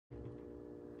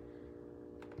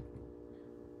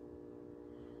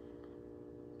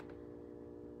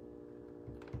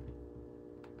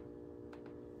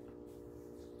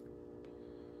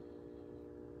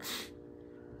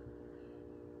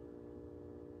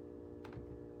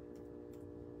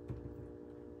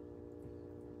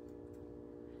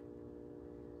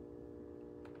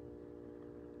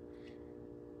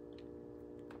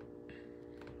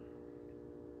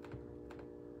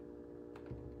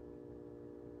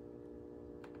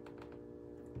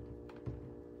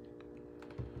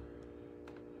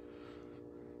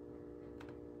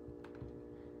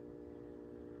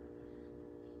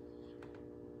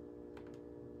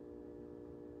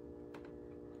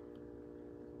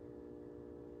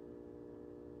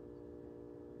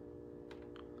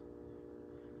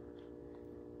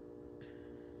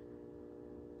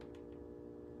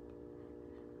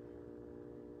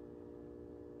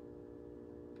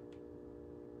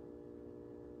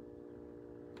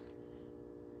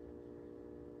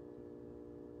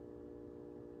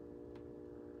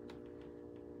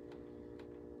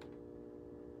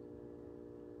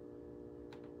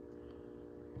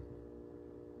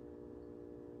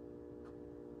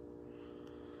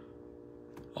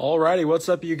Alrighty, what's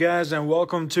up, you guys, and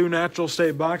welcome to Natural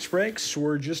State Box Breaks.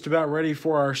 We're just about ready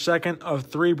for our second of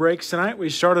 3 breaks tonight. We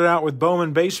started out with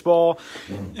Bowman Baseball,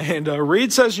 and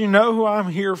Reed says you know who I'm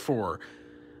here for.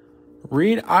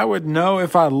 Reed, I would know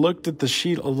if I looked at the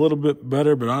sheet a little bit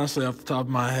better, but honestly, off the top of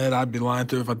my head, I'd be lying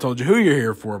to you if I told you who you're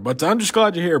here for. But I'm just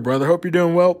glad you're here, brother. Hope you're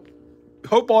doing well.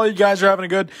 Hope all you guys are having a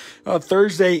good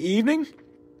Thursday evening.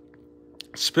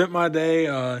 Spent my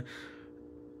day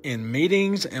in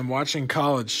meetings and watching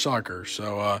college soccer.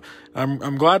 So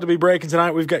I'm glad to be breaking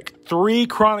tonight. We've got 3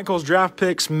 Chronicles draft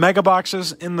picks, mega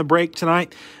boxes in the break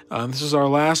tonight. This is our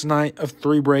last night of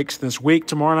 3 breaks this week.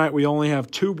 Tomorrow night we only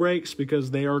have 2 breaks because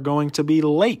they are going to be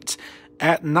late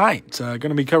at night. Going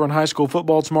to be covering high school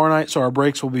football tomorrow night, so our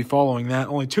breaks will be following that.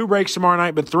 Only 2 breaks tomorrow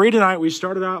night, but 3 tonight. We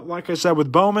started out, like I said,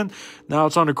 with Bowman. Now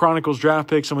it's on to Chronicles draft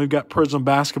picks, and we've got Prism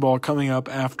basketball coming up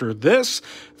after this.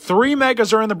 3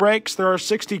 megas are in the breaks. There are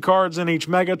 60 cards in each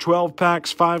mega, 12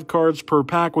 packs, 5 cards per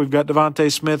pack. We've got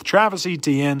Devontae Smith, Travis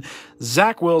Etienne,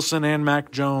 Zach Wilson, and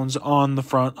Mac Jones on the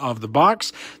front of the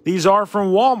box. These are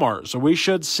from Walmart, so we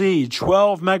should see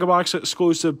 12 megabox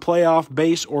exclusive playoff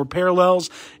base or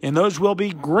parallels, and those will be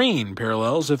green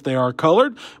parallels if they are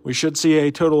colored. We should see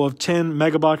a total of 10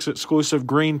 megabox exclusive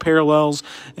green parallels,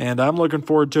 and I'm looking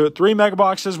forward to it. 3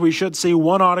 megaboxes, we should see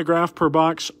 1 autograph per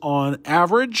box on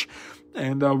average.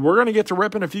 And we're going to get to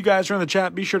ripping. If you guys are in the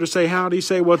chat, be sure to say howdy,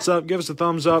 say what's up, give us a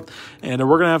thumbs up, and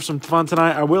we're going to have some fun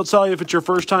tonight. I will tell you, if it's your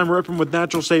first time ripping with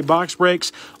Natural State Box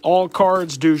Breaks, all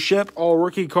cards do ship, all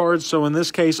rookie cards. So in this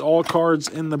case, all cards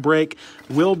in the break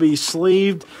will be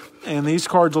sleeved, and these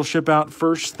cards will ship out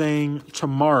first thing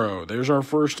tomorrow. There's our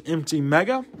first empty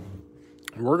mega.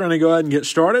 We're going to go ahead and get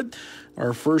started.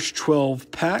 Our first 12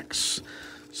 packs.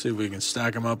 See if we can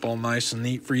stack them up all nice and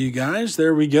neat for you guys.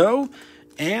 There we go.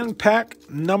 And pack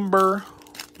number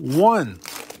 1.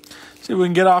 See if we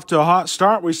can get off to a hot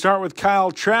start. We start with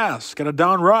Kyle Trask. Got a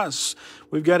Don Russ.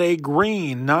 We've got a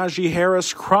green Najee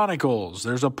Harris Chronicles.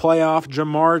 There's a playoff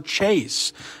Jamar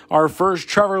Chase. Our first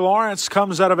Trevor Lawrence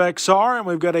comes out of XR, and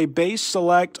we've got a base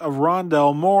select of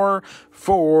Rondell Moore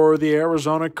for the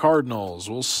Arizona Cardinals.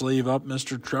 We'll sleeve up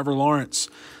Mr. Trevor Lawrence.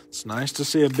 It's nice to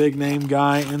see a big-name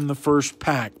guy in the first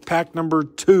pack. Pack number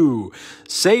 2,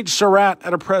 Sage Surratt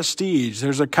at a Prestige.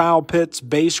 There's a Kyle Pitts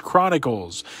base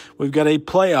Chronicles. We've got a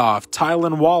playoff,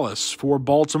 Tylan Wallace for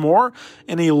Baltimore.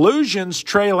 And Illusions,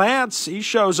 Trey Lance. He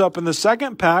shows up in the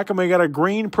second pack. And we got a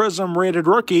green prism rated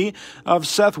rookie of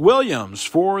Seth Williams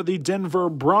for the Denver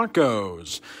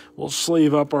Broncos. We'll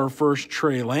sleeve up our first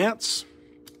Trey Lance.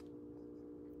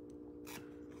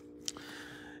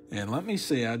 And let me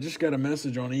see, I just got a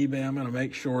message on eBay. I'm going to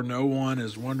make sure no one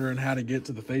is wondering how to get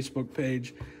to the Facebook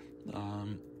page.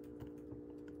 Don't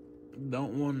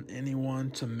want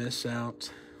anyone to miss out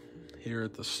here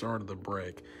at the start of the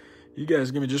break. You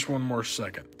guys give me just one more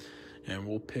second, and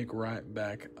we'll pick right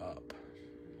back up.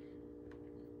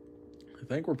 I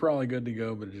think we're probably good to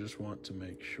go, but I just want to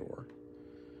make sure.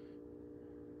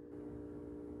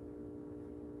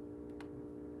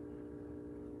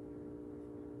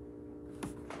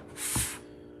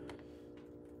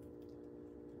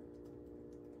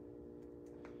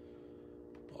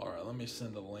 Let me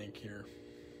send a link here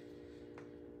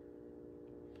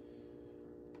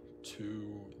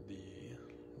to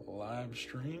the live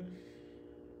stream.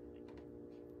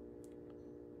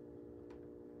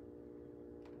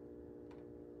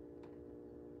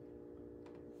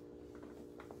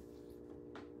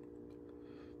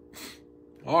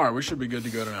 All right, we should be good to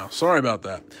go now. Sorry about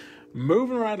that.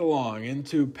 Moving right along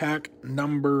into pack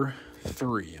number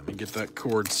 3. Let me get that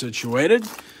cord situated.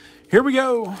 Here we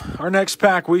go. Our next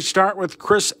pack, we start with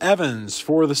Chris Evans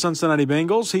for the Cincinnati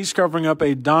Bengals. He's covering up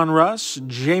a Don Russ,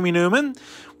 Jamie Newman.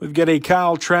 We've got a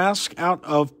Kyle Trask out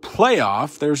of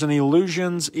playoff. There's an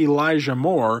Illusions Elijah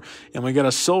Moore. And we got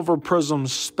a Silver Prism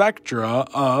Spectra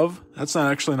of, that's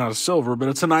not actually not a silver, but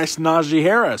it's a nice Najee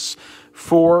Harris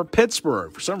for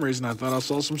Pittsburgh. For some reason, I thought I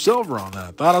saw some silver on that.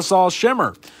 I thought I saw a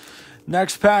shimmer.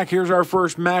 Next pack, here's our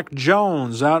first Mac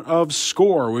Jones out of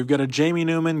Score. We've got a Jamie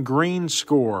Newman green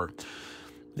Score.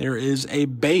 There is a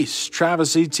base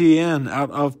Travis Etienne out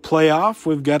of playoff.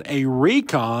 We've got a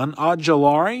Recon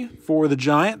Ojulari for the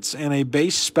Giants and a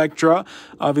base Spectra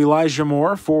of Elijah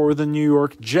Moore for the New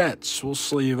York Jets. We'll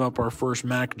sleeve up our first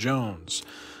Mac Jones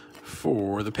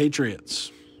for the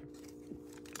Patriots.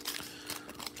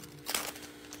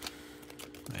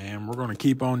 And we're going to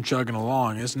keep on chugging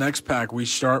along. This next pack, we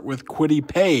start with Kwity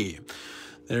Paye.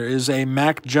 There is a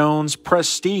Mac Jones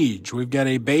Prestige. We've got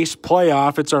a base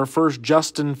playoff. It's our first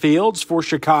Justin Fields for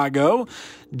Chicago.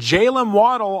 Jalen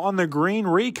Waddle on the green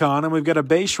recon, and we've got a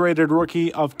base-rated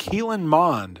rookie of Keelan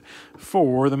Mond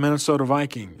for the Minnesota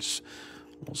Vikings.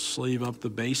 We'll sleeve up the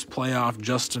base playoff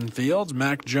Justin Fields.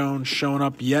 Mac Jones showing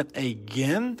up yet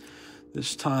again,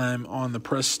 this time on the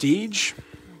Prestige.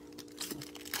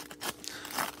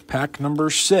 Pack number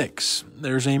 6.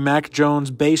 There's a Mac Jones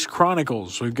base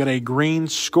Chronicles. We've got a green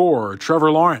score,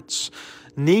 Trevor Lawrence.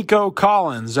 Nico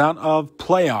Collins out of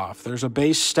playoff. There's a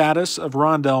base status of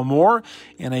Rondell Moore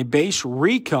and a base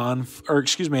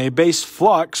a base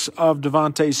flux of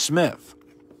Devontae Smith.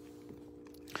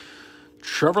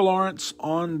 Trevor Lawrence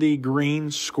on the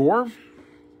green score.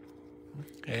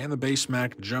 And the base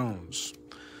Mac Jones.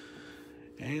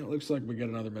 And it looks like we got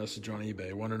another message on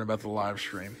eBay wondering about the live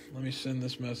stream. Let me send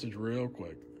this message real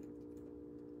quick.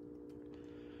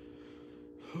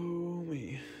 Oh,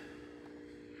 me.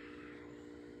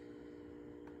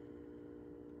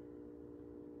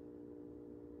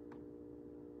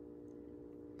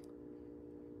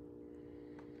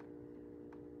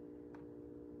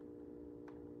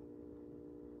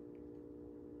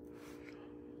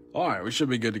 All right, we should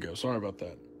be good to go. Sorry about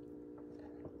that.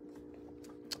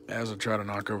 As I try to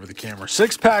knock over the camera.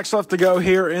 6 packs left to go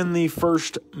here in the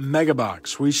first mega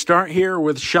box. We start here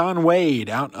with Sean Wade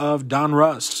out of Don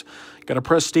Russ. Got a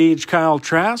Prestige Kyle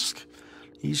Trask.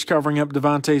 He's covering up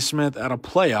Devontae Smith out of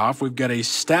playoff. We've got a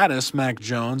status Mac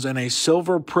Jones and a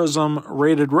Silver Prism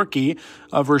rated rookie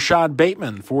of Rashad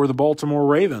Bateman for the Baltimore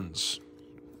Ravens.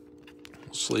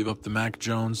 We'll sleeve up the Mac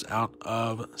Jones out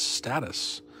of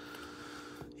status.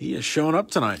 He is showing up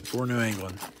tonight for New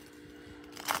England.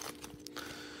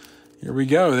 Here we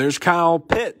go. There's Kyle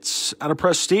Pitts out of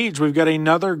Prestige. We've got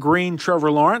another green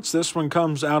Trevor Lawrence. This one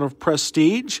comes out of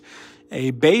Prestige. A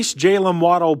base Jalen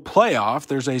Waddle playoff.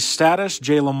 There's a status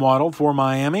Jalen Waddle for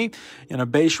Miami and a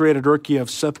base rated rookie of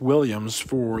Seth Williams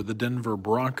for the Denver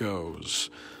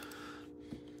Broncos.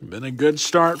 Been a good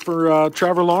start for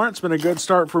Trevor Lawrence. Been a good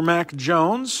start for Mac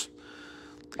Jones.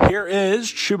 Here is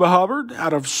Chuba Hubbard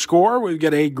out of Score. We've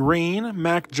got a green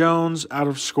Mac Jones out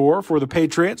of Score for the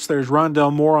Patriots. There's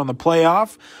Rondell Moore on the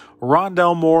playoff,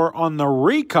 Rondell Moore on the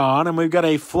recon, and we've got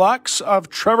a flux of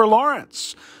Trevor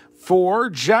Lawrence for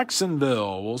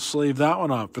Jacksonville. We'll sleeve that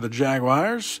one up for the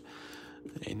Jaguars.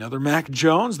 Another Mac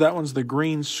Jones. That one's the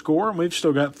green Score, and we've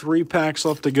still got 3 packs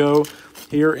left to go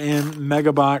here in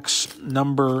Mega Box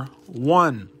number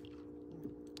 1.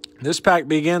 This pack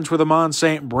begins with Amon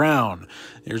St. Brown.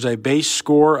 There's a base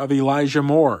score of Elijah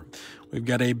Moore. We've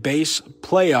got a base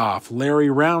playoff,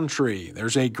 Larry Roundtree.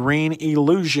 There's a green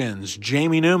Illusions,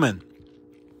 Jamie Newman.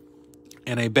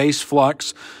 And a base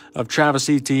flux of Travis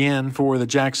Etienne for the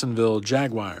Jacksonville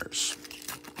Jaguars.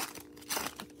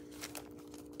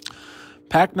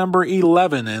 Pack number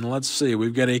 11, and let's see,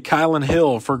 we've got a Kylan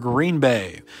Hill for Green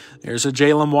Bay. There's a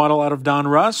Jalen Waddle out of Don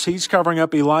Russ. He's covering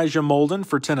up Elijah Molden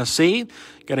for Tennessee.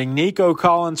 Getting Nico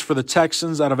Collins for the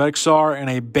Texans out of XR, and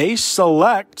a base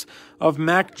select of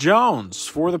Mac Jones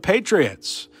for the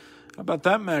Patriots. How about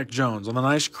that, Mac Jones, on the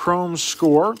nice chrome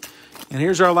score. And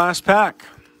here's our last pack.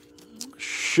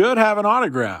 Should have an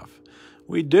autograph.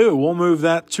 We do. We'll move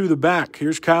that to the back.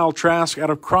 Here's Kyle Trask out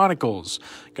of Chronicles.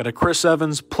 Got a Chris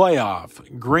Evans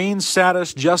playoff. Green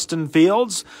status Justin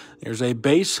Fields. There's a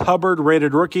base Hubbard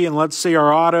rated rookie. And let's see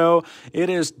our auto. It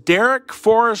is Derek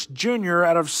Forrest Jr.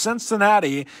 out of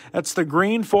Cincinnati. That's the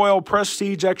green foil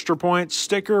Prestige Extra Point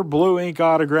sticker blue ink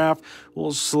autograph.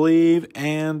 We'll sleeve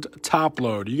and top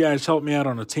load. You guys help me out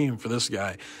on a team for this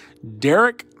guy.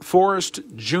 Derek Forrest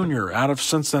Jr. out of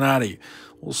Cincinnati.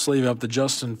 We'll sleeve up the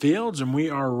Justin Fields, and we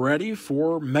are ready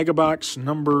for Mega Box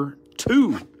number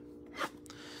 2.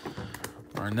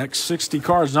 Our next 60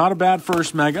 cards. Not a bad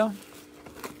first Mega.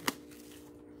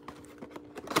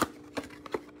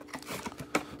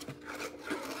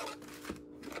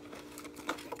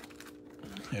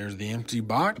 There's the empty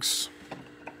box.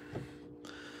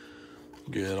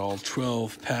 Get all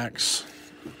 12 packs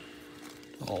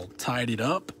all tidied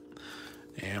up.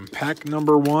 And pack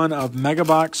number 1 of Mega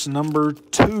Box number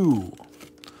 2.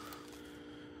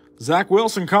 Zach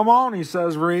Wilson, come on, he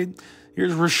says, Reed.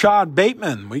 Here's Rashad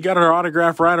Bateman. We got our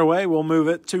autograph right away. We'll move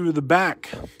it to the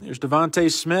back. Here's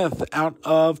Devontae Smith out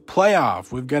of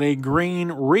playoff. We've got a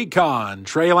green recon,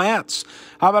 Trey Lance.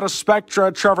 How about a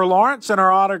Spectra, Trevor Lawrence? And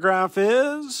our autograph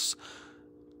is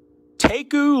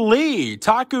Taku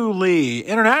Lee,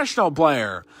 international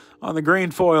player. On the green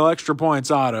foil extra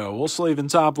points auto. We'll sleeve and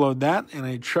top load that. And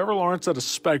a Trevor Lawrence out of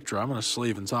Spectra. I'm going to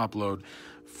sleeve and top load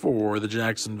for the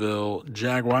Jacksonville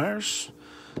Jaguars.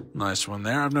 Nice one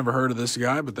there. I've never heard of this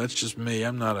guy, but that's just me.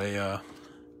 I'm not a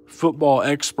football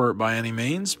expert by any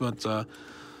means, but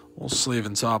we'll sleeve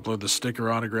and top load the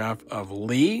sticker autograph of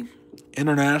Lee,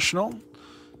 International,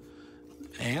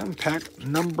 and pack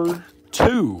number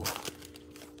 2.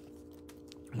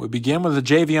 We begin with the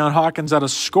Javion Hawkins out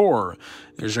of Score.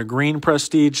 There's a green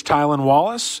Prestige Tylan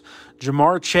Wallace,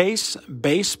 Jamar Chase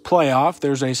base playoff.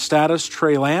 There's a status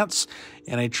Trey Lance,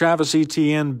 and a Travis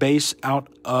Etienne base out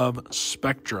of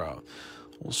Spectra.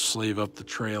 We'll sleeve up the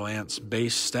Trey Lance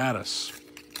base status.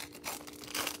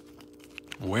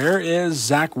 Where is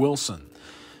Zach Wilson?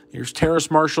 Here's Terrace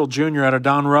Marshall Jr. out of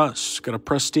Don Russ. Got a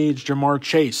Prestige Jamar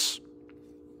Chase.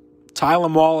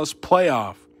 Tylan Wallace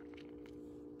playoff.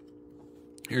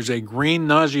 Here's a green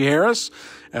Najee Harris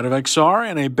out of XR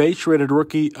and a base-rated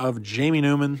rookie of Jamie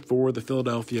Newman for the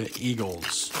Philadelphia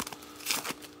Eagles.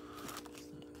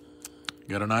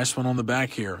 Got a nice one on the back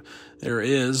here. There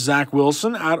is Zach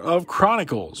Wilson out of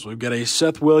Chronicles. We've got a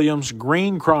Seth Williams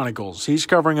green Chronicles. He's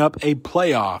covering up a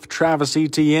playoff. Travis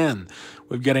Etienne.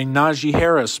 We've got a Najee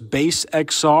Harris base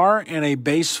XR and a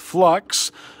base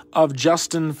Flux of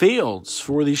Justin Fields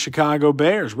for the Chicago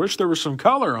Bears. Wish there was some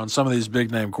color on some of these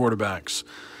big-name quarterbacks.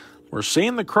 We're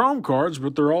seeing the Chrome cards,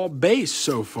 but they're all base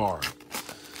so far.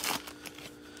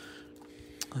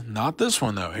 Not this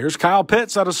one, though. Here's Kyle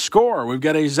Pitts out of Score. We've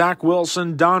got a Zach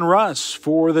Wilson, Don Russ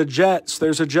for the Jets.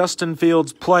 There's a Justin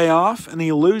Fields playoff, and the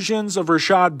illusions of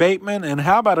Rashad Bateman, and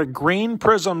how about a green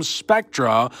prism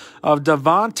Spectra of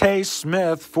Devontae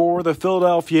Smith for the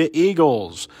Philadelphia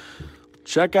Eagles.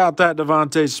 Check out that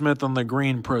Devontae Smith on the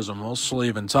green prism. We'll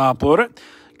sleeve and top load it.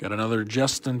 Got another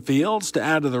Justin Fields to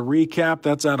add to the recap.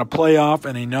 That's out of playoff.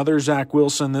 And another Zach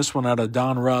Wilson, this one out of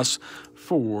Don Russ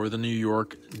for the New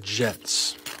York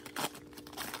Jets.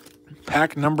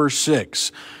 Pack number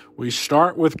 6. We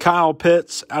start with Kyle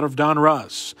Pitts out of Don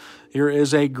Russ. Here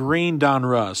is a green Don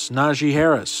Russ, Najee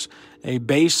Harris. A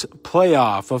base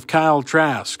playoff of Kyle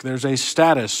Trask. There's a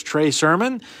status Trey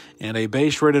Sermon and a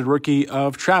base-rated rookie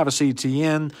of Travis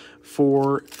Etienne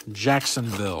for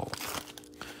Jacksonville.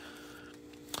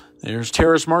 There's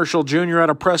Terrace Marshall Jr. out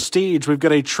of Prestige. We've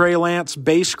got a Trey Lance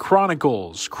base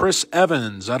Chronicles. Chris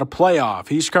Evans out of playoff.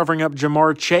 He's covering up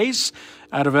Jamar Chase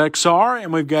out of XR.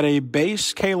 And we've got a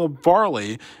base Caleb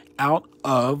Farley out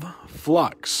of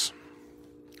Flux.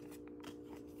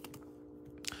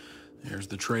 There's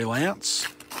the Trey Lance.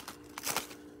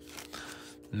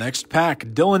 Next pack,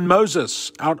 Dylan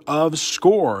Moses out of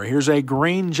Score. Here's a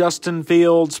green Justin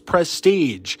Fields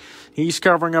Prestige. He's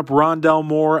covering up Rondell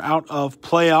Moore out of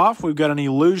playoff. We've got an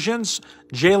Illusions,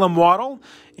 Jalen Waddle,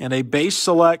 and a base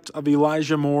select of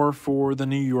Elijah Moore for the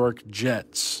New York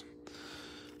Jets.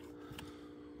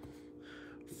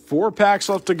 4 packs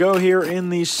left to go here in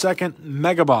the second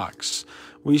mega box.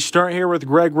 We start here with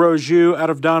Greg Rozier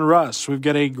out of Don Russ. We've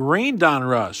got a green Don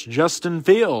Russ, Justin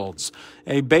Fields,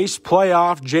 a base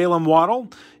playoff, Jalen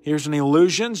Waddle. Here's an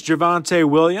Illusions, Javonte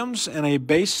Williams, and a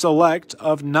base select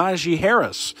of Najee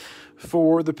Harris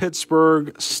for the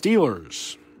Pittsburgh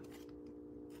Steelers.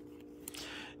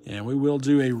 And we will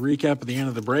do a recap at the end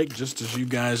of the break, just as you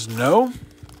guys know.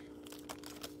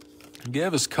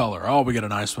 Give us color. Oh, we got a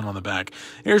nice one on the back.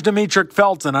 Here's Demetric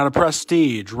Felton out of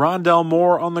Prestige. Rondell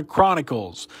Moore on the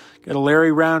Chronicles. Got a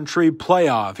Larry Roundtree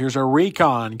playoff. Here's a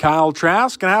Recon, Kyle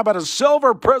Trask. And how about a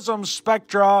Silver Prism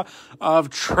Spectra of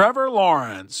Trevor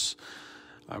Lawrence?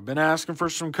 I've been asking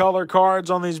for some color cards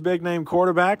on these big-name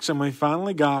quarterbacks, and we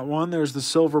finally got one. There's the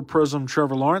Silver Prism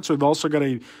Trevor Lawrence. We've also got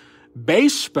a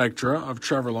base Spectra of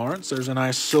Trevor Lawrence. There's a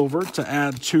nice silver to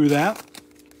add to that.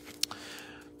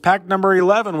 Pack number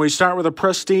 11, we start with a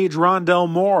Prestige Rondell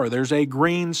Moore. There's a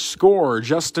green Score,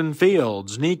 Justin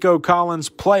Fields, Nico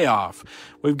Collins playoff.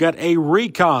 We've got a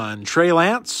Recon, Trey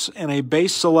Lance, and a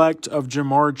base select of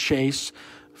Jamar Chase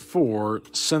for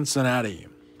Cincinnati.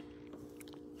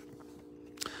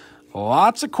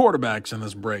 Lots of quarterbacks in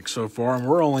this break so far, and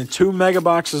we're only 2 mega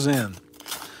boxes in.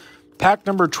 Pack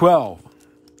number 12.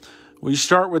 We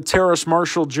start with Terrace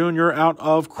Marshall Jr. out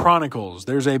of Chronicles.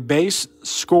 There's a base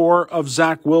Score of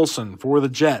Zach Wilson for the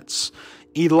Jets.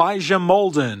 Elijah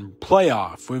Molden,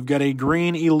 playoff. We've got a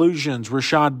green Illusions,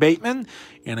 Rashad Bateman,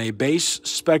 and a base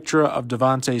Spectra of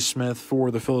Devontae Smith for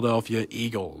the Philadelphia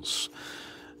Eagles.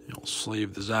 You'll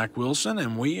sleeve the Zach Wilson,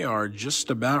 and we are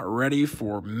just about ready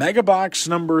for Mega Box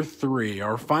number 3.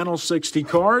 Our final 60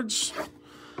 cards.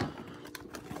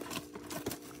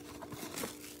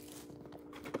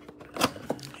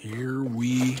 Here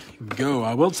we go.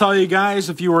 I will tell you guys,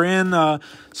 if you were in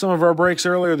some of our breaks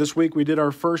earlier this week, we did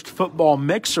our first football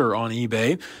mixer on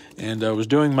eBay, and I was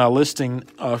doing my listing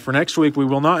for next week. We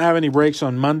will not have any breaks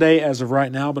on Monday as of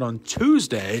right now, but on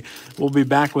Tuesday, we'll be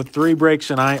back with 3 breaks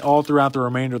tonight all throughout the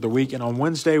remainder of the week, and on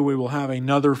Wednesday, we will have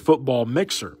another football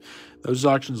mixer. Those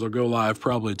auctions will go live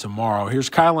probably tomorrow. Here's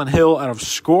Kylan Hill out of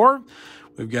Score.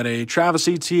 We've got a Travis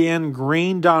Etienne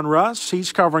green Donruss.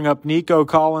 He's covering up Nico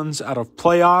Collins out of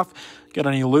Playoff. Got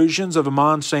an Illusions of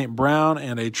Amon St. Brown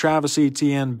and a Travis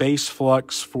Etienne base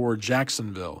flux for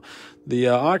Jacksonville. The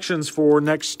auctions for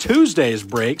next Tuesday's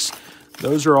breaks,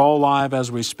 those are all live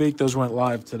as we speak. Those went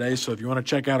live today. So if you want to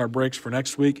check out our breaks for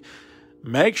next week,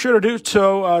 make sure to do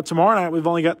so tomorrow night. We've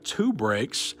only got 2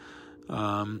 breaks.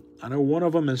 I know one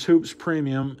of them is Hoops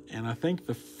Premium, and I think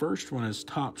the first one is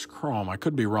Topps Chrome. I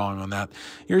could be wrong on that.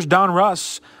 Here's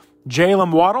Donruss.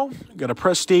 Jalen Waddle. Got a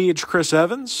Prestige Chris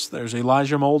Evans. There's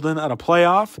Elijah Molden at a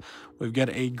Playoff. We've got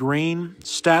a green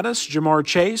Status Jamar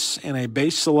Chase and a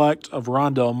base select of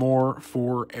Rondell Moore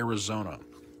for Arizona.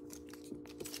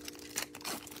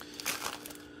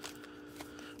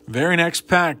 Very next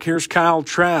pack, here's Kyle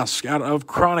Trask out of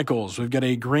Chronicles. We've got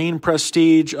a green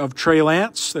Prestige of Trey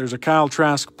Lance. There's a Kyle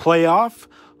Trask Playoff.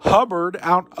 Hubbard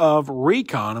out of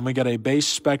Recon, and we got a base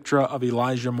Spectra of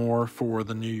Elijah Moore for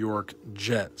the New York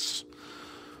Jets.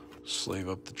 Sleeve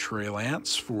up the Trey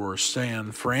Lance for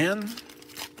San Fran.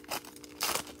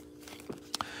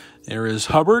 There is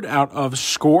Hubbard out of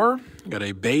Score. Got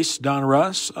a base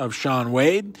Donruss of Sean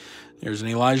Wade. There's an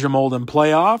Elijah Molden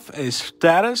Playoff, a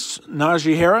Status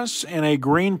Najee Harris, and a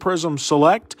green Prism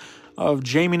Select of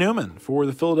Jamie Newman for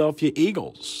the Philadelphia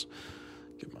Eagles.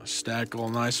 Get my stack all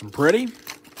nice and pretty.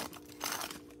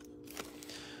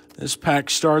 This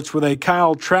pack starts with a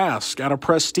Kyle Trask out of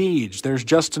Prestige. There's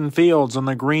Justin Fields on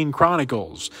the Green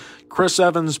Chronicles. Chris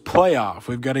Evans Playoff.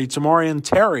 We've got a Tamorian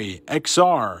Terry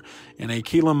XR and a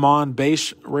Keelan Mond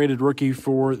base-rated rookie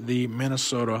for the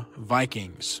Minnesota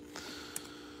Vikings.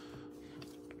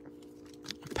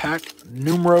 Pack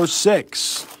numero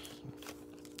 6.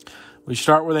 We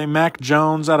start with a Mac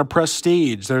Jones out of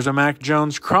Prestige. There's a Mac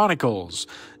Jones Chronicles.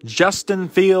 Justin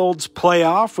Fields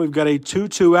Playoff. We've got a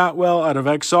Tutu Atwell out of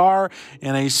XR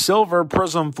and a Silver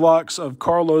Prism Flux of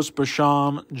Carlos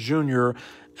Basham Jr.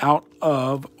 out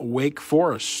of Wake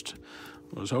Forest.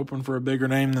 I was hoping for a bigger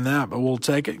name than that, but we'll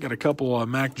take it. Got a couple of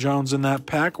Mac Jones in that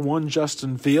pack. 1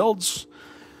 Justin Fields.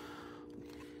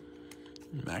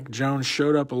 Mac Jones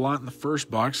showed up a lot in the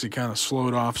first box. He kind of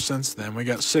slowed off since then. We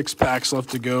got 6 packs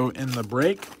left to go in the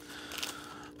break.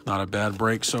 Not a bad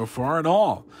break so far at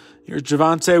all. Here's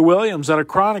Javonte Williams out of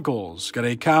Chronicles. Got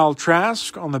a Kyle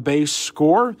Trask on the base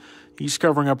Score. He's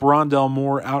covering up Rondell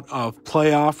Moore out of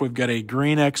Playoff. We've got a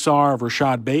green XR of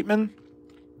Rashad Bateman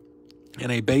and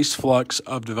a base flux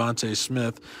of Devontae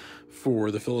Smith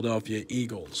for the Philadelphia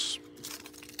Eagles.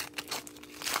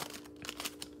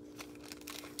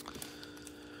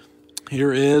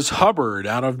 Here is Hubbard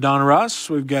out of Donruss.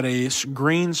 We've got a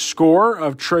green Score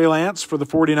of Trey Lance for the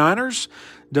 49ers.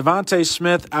 Devontae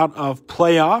Smith out of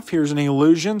Playoff. Here's an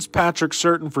Illusions, Patrick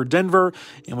Surtain for Denver.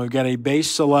 And we've got a base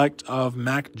select of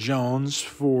Mac Jones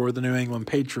for the New England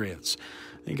Patriots.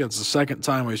 I think that's the second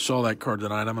time we saw that card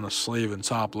tonight. I'm going to sleeve and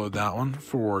top load that one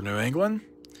for New England.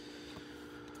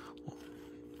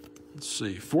 Let's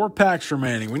see, 4 packs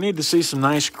remaining. We need to see some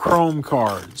nice chrome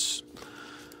cards.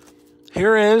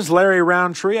 Here is Larry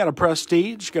Roundtree out of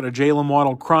Prestige. Got a Jalen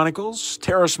Waddle Chronicles.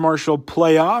 Terrace Marshall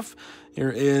Playoff. Here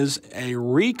is a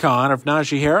Recon of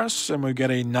Najee Harris. And we've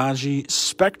got a Najee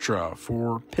Spectra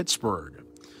for Pittsburgh.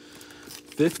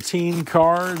 15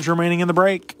 cards remaining in the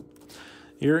break.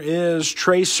 Here is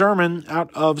Trey Sermon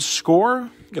out of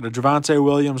Score. Got a Javonte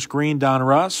Williams green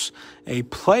Donruss. A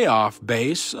Playoff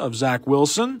base of Zach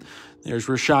Wilson. There's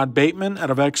Rashad Bateman out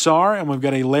of XR. And we've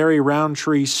got a Larry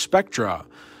Roundtree Spectra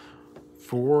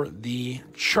for the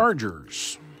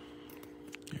Chargers.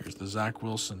 Here's the Zach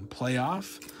Wilson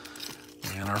Playoff.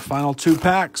 And our final 2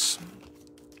 packs.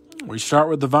 We start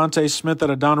with Devontae Smith out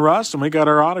of Donruss, and we got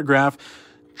our autograph,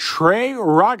 Trey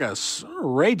Ragas,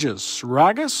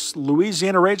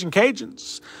 Louisiana Raging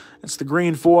Cajuns. It's the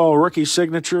green foil rookie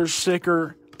signature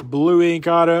sticker, blue ink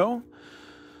auto.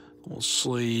 We'll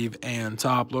sleeve and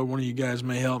top load. One of you guys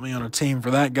may help me on a team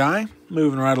for that guy.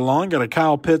 Moving right along, got a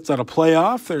Kyle Pitts out of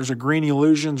Playoff. There's a Green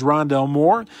Illusions Rondell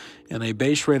Moore and a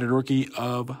base-rated rookie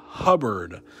of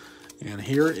Hubbard. And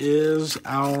here is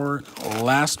our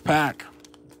last pack.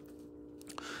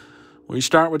 We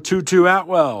start with Tutu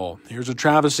Atwell. Here's a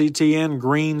Travis Etienne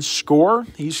green Score.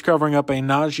 He's covering up a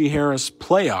Najee Harris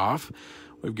Playoff.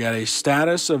 We've got a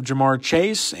Status of Jamar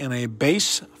Chase and a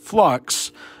base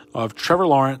flux of Trevor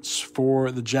Lawrence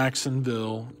for the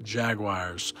Jacksonville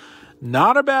Jaguars.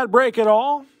 Not a bad break at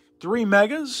all. 3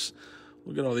 megas.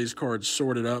 We'll get all these cards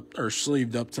sorted up or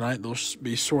sleeved up tonight. They'll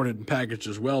be sorted and packaged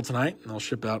as well tonight, and they'll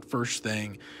ship out first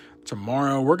thing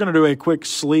tomorrow. We're going to do a quick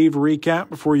sleeve recap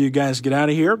before you guys get out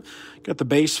of here. Got the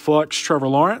base flux Trevor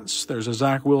Lawrence. There's a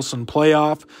Zach Wilson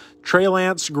playoff. Trey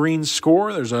Lance green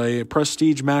score. There's a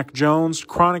Prestige Mac Jones.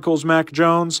 Chronicles Mac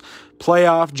Jones.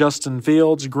 Playoff Justin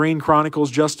Fields. Green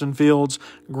Chronicles Justin Fields.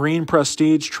 Green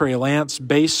Prestige Trey Lance.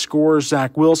 Base score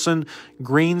Zach Wilson.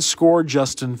 Green score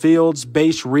Justin Fields.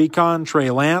 Base recon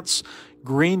Trey Lance.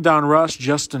 Green Donruss,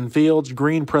 Justin Fields.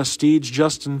 Green Prestige,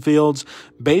 Justin Fields.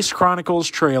 Base Chronicles,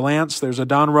 Trey Lance. There's a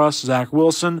Donruss, Zach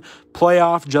Wilson.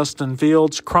 Playoff, Justin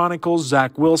Fields. Chronicles,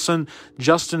 Zach Wilson.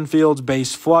 Justin Fields,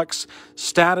 Base Flux.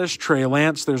 Status, Trey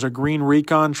Lance. There's a Green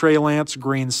Recon, Trey Lance.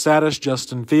 Green Status,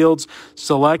 Justin Fields.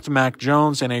 Select, Mac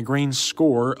Jones. And a green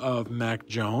score of Mac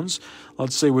Jones.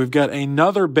 Let's see, we've got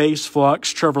another base flux,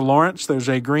 Trevor Lawrence. There's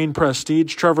a green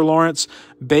prestige, Trevor Lawrence.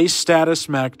 Base status,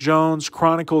 Mac Jones.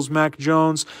 Chronicles, Mac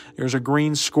Jones. There's a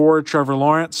green score, Trevor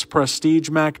Lawrence.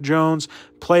 Prestige, Mac Jones.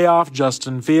 Playoff,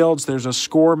 Justin Fields. There's a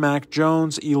score, Mac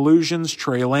Jones. Illusions,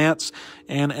 Trey Lance.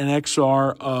 And an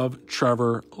XR of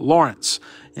Trevor Lawrence.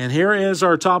 And here is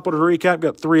our top order recap.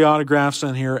 Got 3 autographs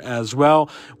in here as well.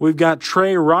 We've got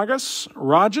Trey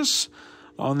Rajas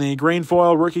on the green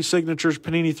foil rookie signatures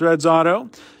Panini Threads auto.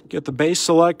 Get the base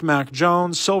select Mac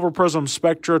Jones, silver prism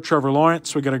Spectra Trevor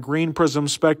Lawrence. We got a green prism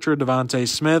Spectra Devontae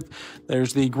Smith.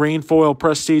 There's the green foil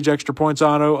prestige extra points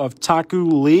auto of Taku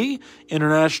Lee,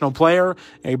 international player.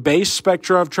 A base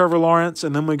Spectra of Trevor Lawrence,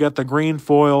 and then we got the green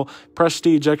foil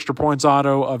prestige extra points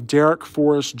auto of Derek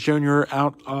Forrest Jr.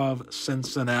 out of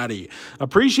Cincinnati.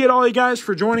 Appreciate all you guys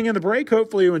for joining in the break.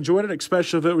 Hopefully you enjoyed it,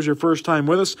 especially if it was your first time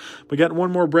with us. We got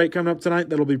one more break coming up tonight.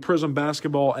 That'll be Prism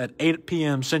Basketball at 8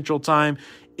 p.m. Central Time.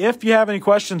 If you have any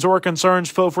questions or concerns,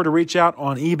 feel free to reach out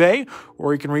on eBay,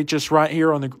 or you can reach us right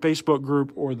here on the Facebook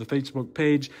group or the Facebook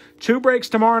page. 2 breaks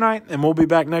tomorrow night, and we'll be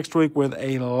back next week with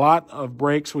a lot of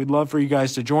breaks. We'd love for you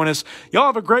guys to join us. Y'all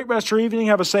have a great rest of your evening.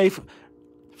 Have a safe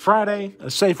Friday, a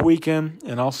safe weekend,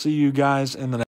 and I'll see you guys in the next